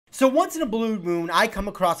So once in a blue moon, I come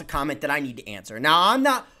across a comment that I need to answer. Now, I'm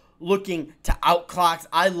not looking to out Clocks.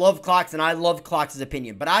 I love Clocks, and I love Clocks'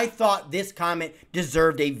 opinion. But I thought this comment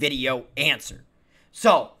deserved a video answer.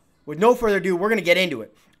 So, with no further ado, we're going to get into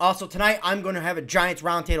it. Also, tonight, I'm going to have a Giants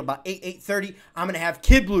roundtable about 8:30. I'm going to have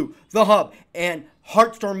Kid Blue, The Hub, and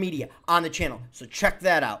Heartstorm Media on the channel. So check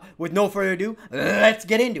that out. With no further ado, let's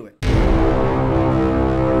get into it.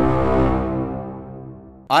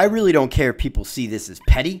 I really don't care if people see this as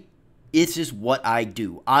petty. It's just what I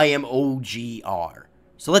do. I am OGR.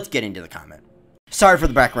 So let's get into the comment. Sorry for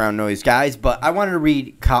the background noise, guys, but I wanted to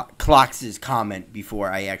read Clocks' comment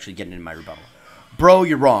before I actually get into my rebuttal. Bro,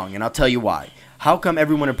 you're wrong, and I'll tell you why. How come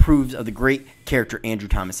everyone approves of the great character Andrew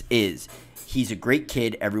Thomas is? He's a great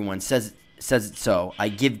kid. Everyone says it so. I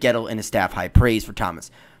give Gettle and his staff high praise for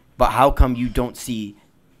Thomas. But how come you don't see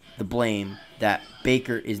the blame that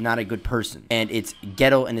Baker is not a good person, and it's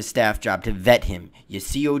Gettle and his staff job to vet him? You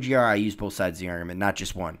see, OGR, I use both sides of the argument, not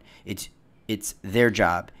just one. It's their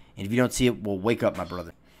job, and if you don't see it, well, wake up, my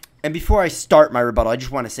brother. And before I start my rebuttal, I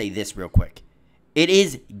just want to say this real quick. It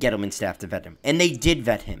is Gettleman's staff to vet him, and they did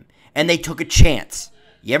vet him, and they took a chance.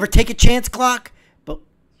 You ever take a chance, Clock? But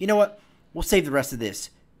you know what? We'll save the rest of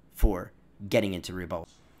this for getting into rebuttal.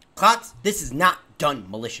 Clocks, this is not done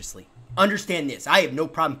maliciously. Understand this. I have no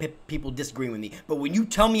problem people disagreeing with me. But when you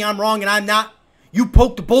tell me I'm wrong and I'm not, you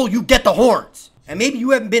poke the bull, you get the horns. And maybe you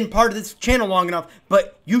haven't been part of this channel long enough,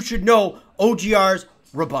 but you should know OGR's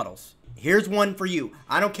rebuttals. Here's one for you.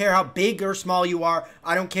 I don't care how big or small you are.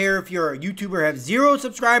 I don't care if you're a YouTuber has 0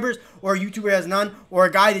 subscribers or a YouTuber has none or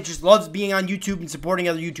a guy that just loves being on YouTube and supporting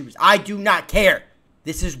other YouTubers. I do not care.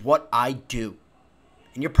 This is what I do.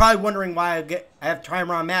 And you're probably wondering why I have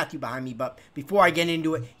Tyrann Mathieu behind me, but before I get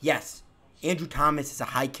into it, yes, Andrew Thomas is a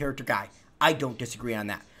high character guy. I don't disagree on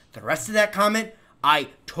that. The rest of that comment, I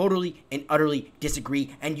totally and utterly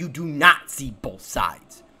disagree, and you do not see both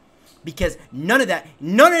sides. Because none of it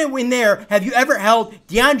in there have you ever held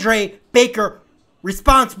DeAndre Baker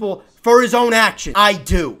responsible for his own actions. I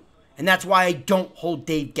do. And that's why I don't hold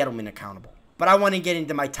Dave Gettleman accountable. But I want to get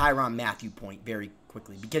into my Tyrann Mathieu point very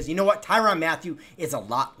quickly. Because you know what? Tyrann Mathieu is a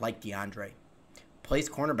lot like DeAndre. Plays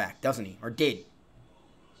cornerback, doesn't he? Or did.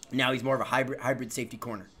 Now he's more of a hybrid safety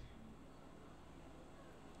corner.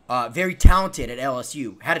 Very talented at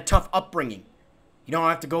LSU. Had a tough upbringing. You don't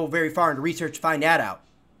have to go very far into research to find that out.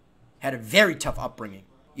 Had a very tough upbringing.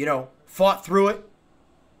 You know, fought through it.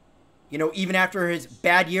 You know, even after his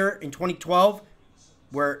bad year in 2012,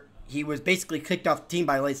 where he was basically kicked off the team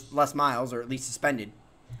by Les Miles, or at least suspended.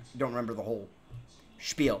 I don't remember the whole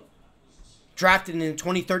spiel. Drafted in the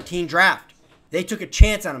 2013 draft. They took a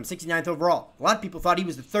chance on him, 69th overall. A lot of people thought he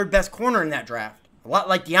was the 3rd best corner in that draft. A lot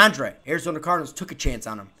like DeAndre. Arizona Cardinals took a chance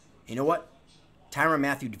on him. You know what? Tyrann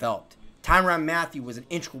Mathieu developed. Tyrann Mathieu was an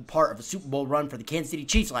integral part of a Super Bowl run for the Kansas City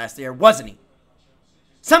Chiefs last year, wasn't he?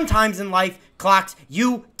 Sometimes in life, Clocks,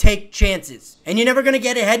 you take chances. And you're never going to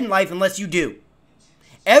get ahead in life unless you do.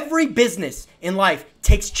 Every business in life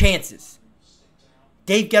takes chances.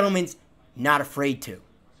 Dave Gettleman's not afraid to.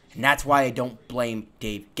 And that's why I don't blame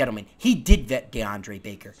Dave Gettleman. He did vet DeAndre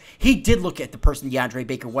Baker. He did look at the person DeAndre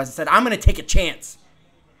Baker was and said, I'm going to take a chance.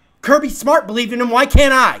 Kirby Smart believed in him. Why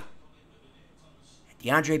can't I?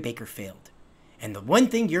 DeAndre Baker failed. And the one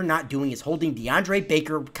thing you're not doing is holding DeAndre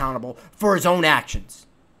Baker accountable for his own actions.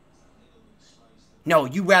 No,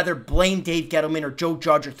 you rather blame Dave Gettleman or Joe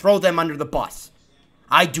Judge or throw them under the bus.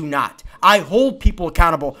 I do not. I hold people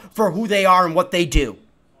accountable for who they are and what they do.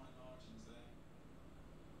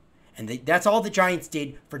 And that's all the Giants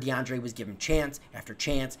did for DeAndre, was give him chance after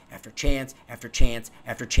chance after chance after chance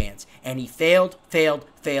after chance. And he failed,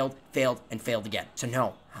 and failed again. So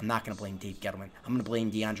no, I'm not going to blame Dave Gettleman. I'm going to blame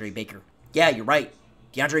DeAndre Baker. Yeah, you're right.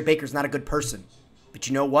 DeAndre Baker's not a good person. But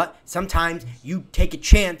you know what? Sometimes you take a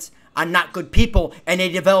chance on not good people and they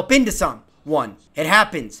develop into someone. It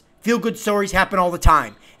happens. Feel-good stories happen all the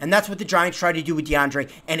time. And that's what the Giants tried to do with DeAndre,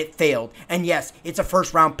 and it failed. And yes, it's a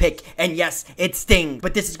first-round pick. And yes, it stings.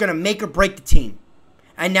 But this is going to make or break the team.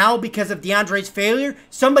 And now, because of DeAndre's failure,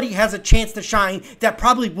 somebody has a chance to shine that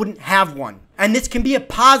probably wouldn't have one. And this can be a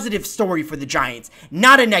positive story for the Giants,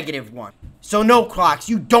 not a negative one. So no, Clocks,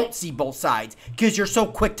 you don't see both sides because you're so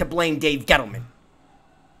quick to blame Dave Gettleman.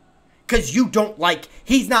 Because you don't like,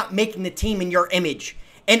 he's not making the team in your image.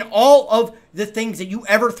 And all of the things that you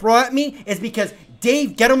ever throw at me is because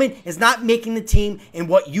Dave Gettleman is not making the team in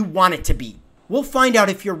what you want it to be. We'll find out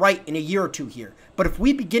if you're right in a year or two here. But if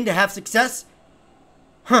we begin to have success,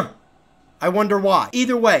 I wonder why.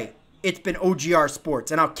 Either way, it's been OGR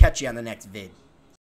Sports, and I'll catch you on the next vid.